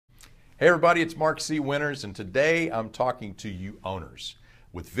Hey everybody, it's Mark C. Winters, and today I'm talking to you owners.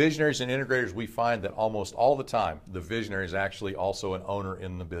 With Visionaries and Integrators, we find that almost all the time, the visionary is actually also an owner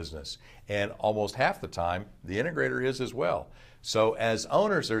in the business. And almost half the time, the integrator is as well. So as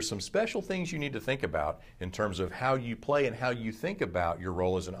owners, there's some special things you need to think about in terms of how you play and how you think about your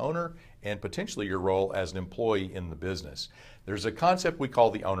role as an owner and potentially your role as an employee in the business. There's a concept we call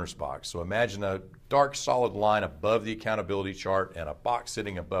the owner's box. So imagine a dark solid line above the accountability chart and a box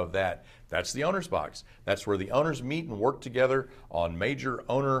sitting above that. That's the owner's box. That's where the owners meet and work together on major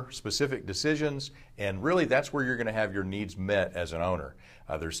owner-specific decisions, and really that's where you're going to have your needs met as an owner.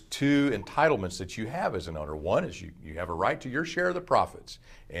 There's two entitlements that you have as an owner. One is you have a right to your share of the profits,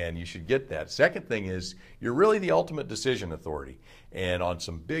 and you should get that. Second thing is you're really the ultimate decision authority. And on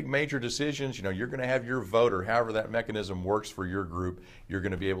some big major decisions, you're going to have your vote, or however that mechanism works for your group, you're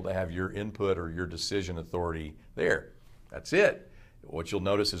going to be able to have your input or your decision authority there. That's it. What you'll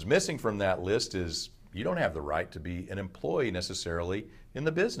notice is missing from that list is you don't have the right to be an employee necessarily in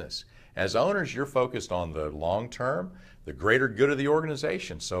the business. As owners, you're focused on the long term, the greater good of the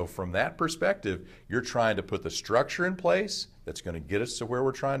organization. So from that perspective, you're trying to put the structure in place that's going to get us to where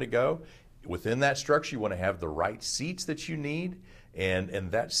we're trying to go. Within that structure, you want to have the right seats that you need, and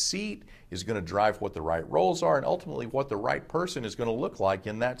that seat is going to drive what the right roles are and ultimately what the right person is going to look like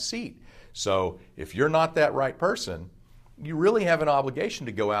in that seat. So if you're not that right person, you really have an obligation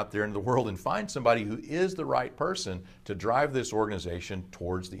to go out there into the world and find somebody who is the right person to drive this organization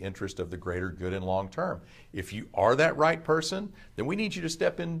towards the interest of the greater good and long term. If you are that right person, then we need you to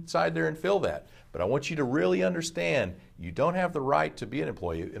step inside there and fill that. But I want you to really understand you don't have the right to be an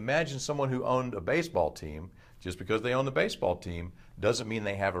employee. Imagine someone who owned a baseball team. Just because they own the baseball team doesn't mean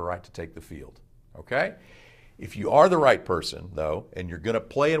they have a right to take the field. Okay? If you are the right person, though, and you're going to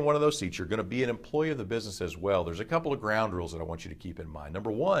play in one of those seats, you're going to be an employee of the business as well, there's a couple of ground rules that I want you to keep in mind.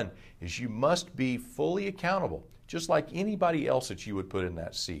 Number one is you must be fully accountable, just like anybody else that you would put in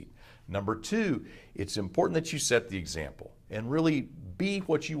that seat. Number two, it's important that you set the example and really be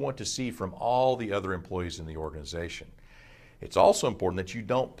what you want to see from all the other employees in the organization. It's also important that you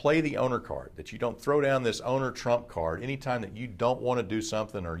don't play the owner card, that you don't throw down this owner trump card anytime that you don't want to do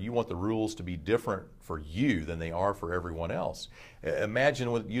something or you want the rules to be different for you than they are for everyone else.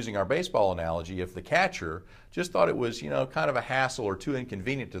 Imagine, with using our baseball analogy, if the catcher just thought it was, kind of a hassle or too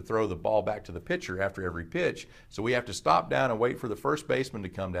inconvenient to throw the ball back to the pitcher after every pitch, so we have to stop down and wait for the first baseman to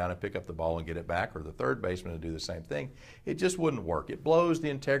come down and pick up the ball and get it back, or the third baseman to do the same thing. It just wouldn't work. It blows the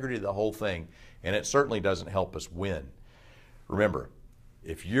integrity of the whole thing, and it certainly doesn't help us win. Remember,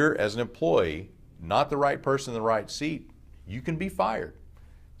 if you're, as an employee, not the right person in the right seat, you can be fired.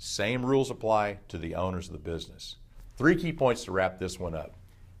 Same rules apply to the owners of the business. 3 key points to wrap this one up.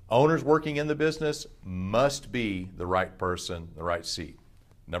 Owners working in the business must be the right person, the right seat.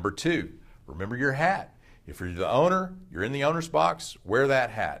 Number 2, remember your hat. If you're the owner, you're in the owner's box, wear that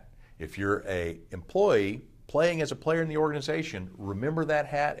hat. If you're an employee playing as a player in the organization, remember that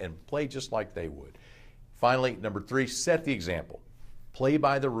hat and play just like they would. Finally, number 3, set the example. Play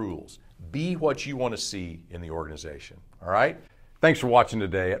by the rules. Be what you want to see in the organization. All right? Thanks for watching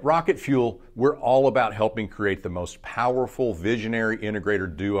today. At Rocket Fuel, we're all about helping create the most powerful visionary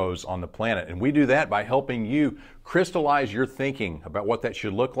integrator duos on the planet. And we do that by helping you crystallize your thinking about what that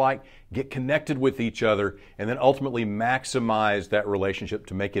should look like, get connected with each other, and then ultimately maximize that relationship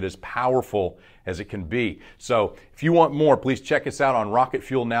to make it as powerful as it can be. So if you want more, please check us out on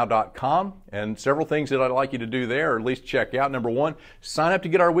rocketfuelnow.com, and several things that I'd like you to do there, or at least check out. Number 1, sign up to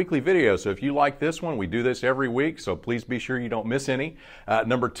get our weekly videos. So if you like this one, we do this every week, so please be sure you don't miss any.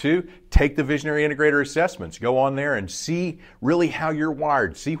 Number 2, take the Visionary Integrator assessments. Go on there and see really how you're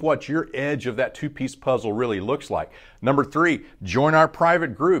wired. See what your edge of that 2-piece puzzle really looks like. Number 3, join our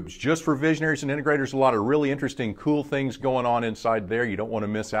private groups just for Visionaries and Integrators. A lot of really interesting, cool things going on inside there you don't want to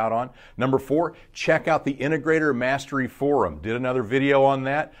miss out on. Number 4, check out the Integrator Mastery Forum. Did another video on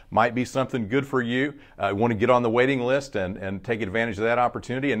that. Might be something good for you. Want to get on the waiting list and take advantage of that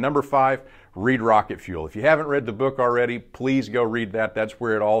opportunity. And number 5, read Rocket Fuel. If you haven't read the book already, please go read that. That's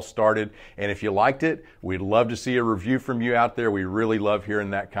where it all started. And if you liked it, we'd love to see a review from you out there. We really love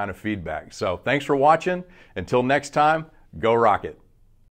hearing that kind of feedback. So thanks for watching. Until next time, go Rocket.